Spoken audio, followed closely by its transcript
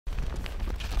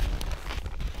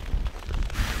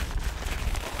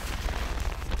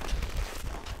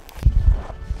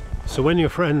So when your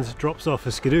friend drops off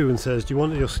a skidoo and says, do you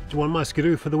want my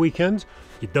skidoo for the weekend?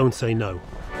 You don't say no.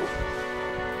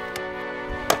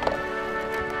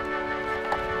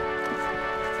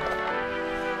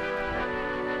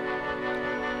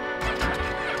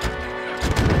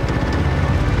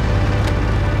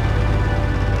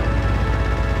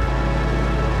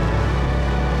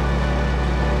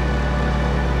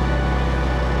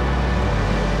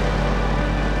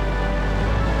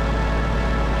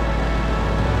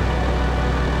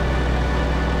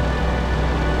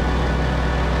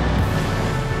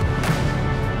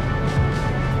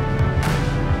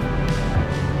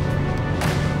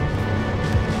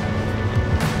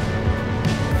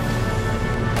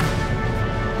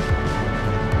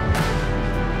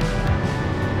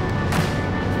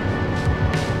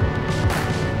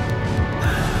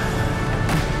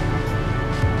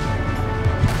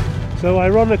 So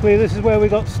ironically, this is where we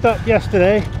got stuck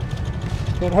yesterday,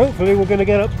 but hopefully we're going to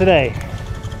get up today.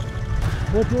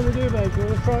 What do you want to do, babe? Do you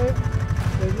want to try it?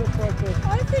 It looks like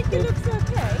I think it looks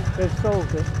okay. They've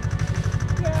solved it.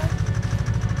 Yeah,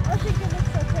 I think it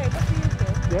looks okay. What do you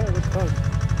think? Yeah, it looks fine.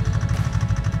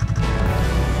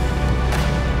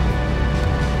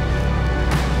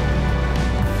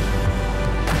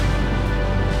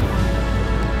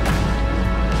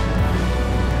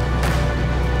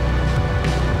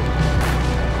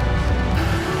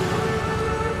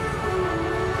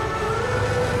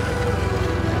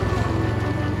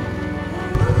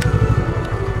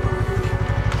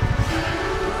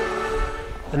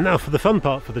 And now for the fun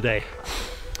part for the day.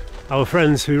 Our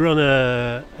friends who run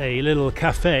a little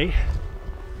cafe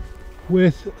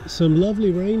with some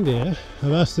lovely reindeer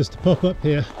have asked us to pop up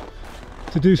here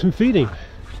to do some feeding.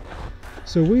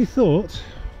 So we thought,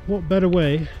 what better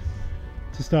way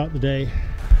to start the day?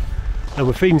 And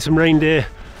we're feeding some reindeer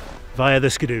via the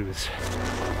skidoos.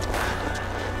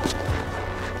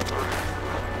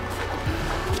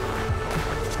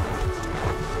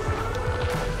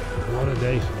 What a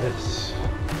day for this.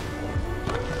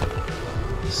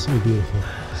 So beautiful,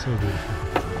 so beautiful.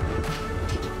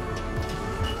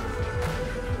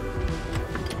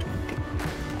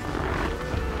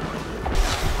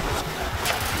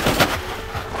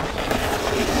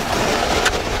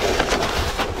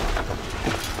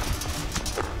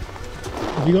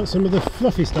 Have you got some of the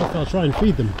fluffy stuff? I'll try and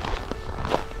feed them.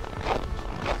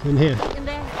 In here. In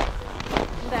there.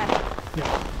 In there.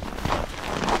 Yeah.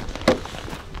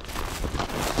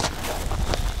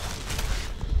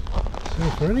 So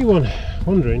for anyone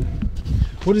wondering,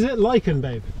 what is it, lichen,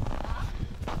 babe?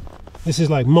 This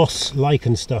is like moss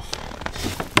lichen stuff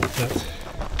that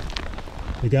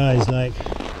the guys like.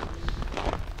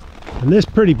 And this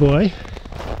pretty boy,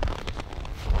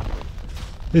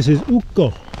 this is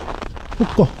ukko.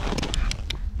 Ukko.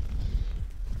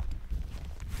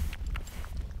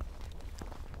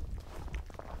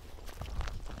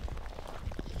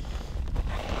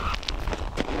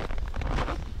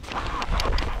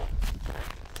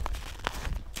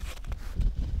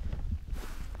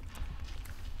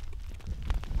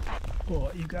 Oh,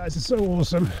 you guys are so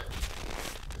awesome.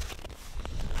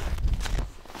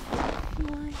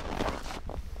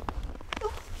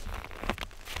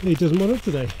 He doesn't want it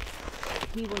today.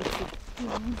 He wants to.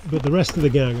 But the rest of the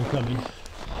gang are coming.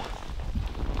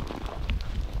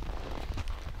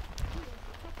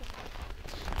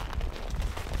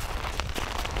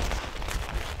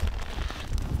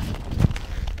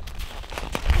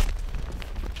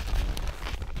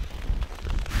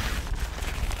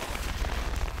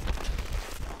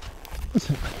 What's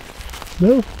that?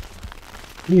 No?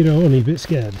 You're only a bit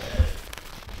scared.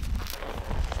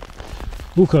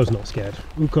 Ukko's not scared.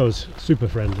 Ukko's super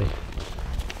friendly.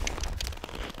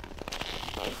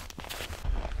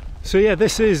 So yeah,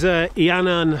 this is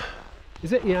Ianan.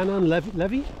 Is it Ianan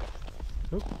Levy?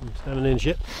 Oh, I'm standing in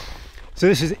shit. So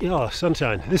this is, oh,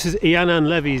 sunshine. This is Ianan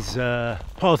Levy's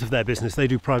part of their business. They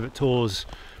do private tours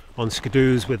on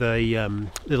skidoos with a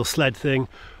little sled thing.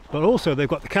 But also they've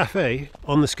got the cafe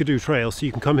on the skidoo trail, so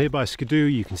you can come here by skidoo,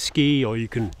 you can ski, or you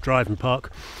can drive and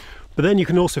park. But then you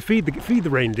can also feed the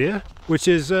reindeer, which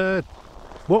is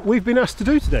what we've been asked to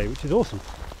do today, which is awesome.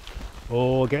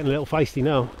 Oh, getting a little feisty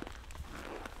now.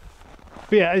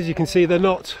 But yeah, as you can see, they're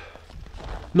not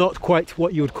quite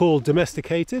what you would call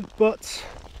domesticated, but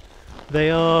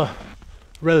they are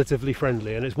relatively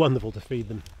friendly, and it's wonderful to feed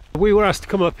them. We were asked to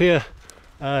come up here,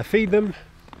 feed them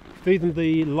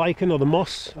the lichen or the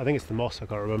moss. I think it's the moss, I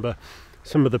can't remember.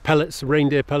 Some of the pellets,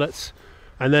 reindeer pellets,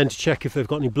 and then to check if they've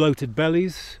got any bloated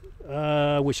bellies,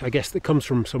 which I guess that comes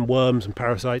from some worms and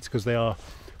parasites because they are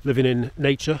living in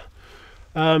nature.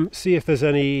 See if there's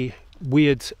any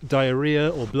weird diarrhea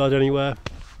or blood anywhere.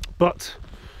 But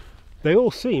they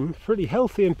all seem pretty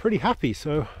healthy and pretty happy,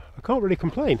 so I can't really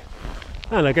complain.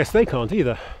 And I guess they can't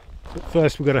either. But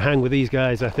first we're going to hang with these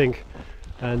guys, I think,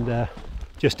 and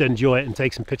just enjoy it and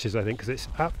take some pictures, I think, because it's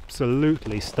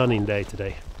absolutely stunning day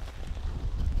today.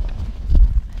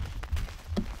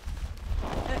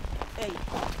 Hey.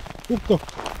 Go.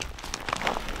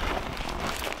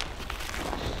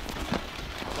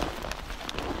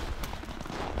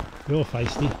 You're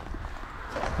feisty.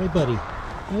 Hey buddy.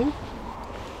 Hey?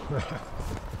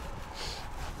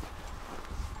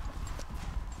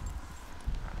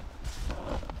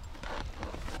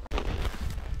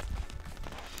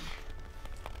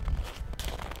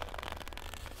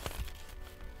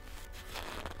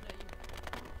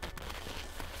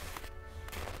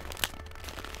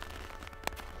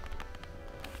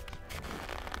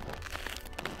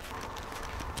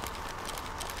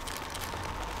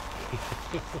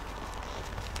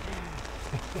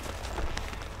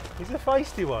 He's a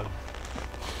feisty one.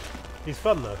 He's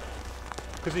fun though,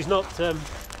 because he's not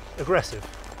aggressive.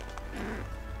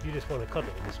 You just want to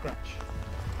cuddle and scratch.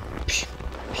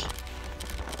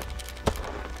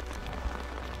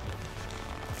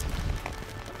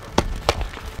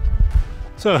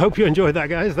 So I hope you enjoyed that,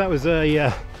 guys. That was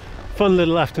a fun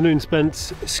little afternoon spent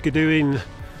skidooing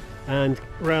and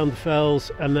round the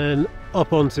fells and then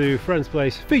up onto friend's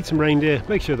place, feed some reindeer,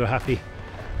 make sure they're happy.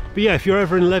 But yeah, if you're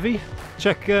ever in Levy,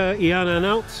 check Ianan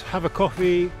out, have a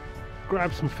coffee,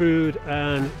 grab some food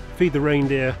and feed the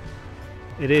reindeer.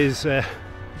 It is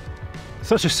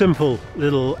such a simple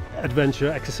little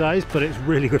adventure exercise, but it's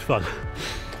really good fun.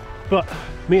 But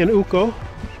me and Uko,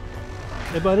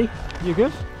 hey buddy, you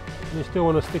good? You still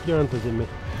want to stick your antlers in me?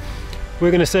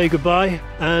 We're going to say goodbye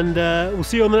and we'll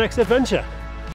see you on the next adventure.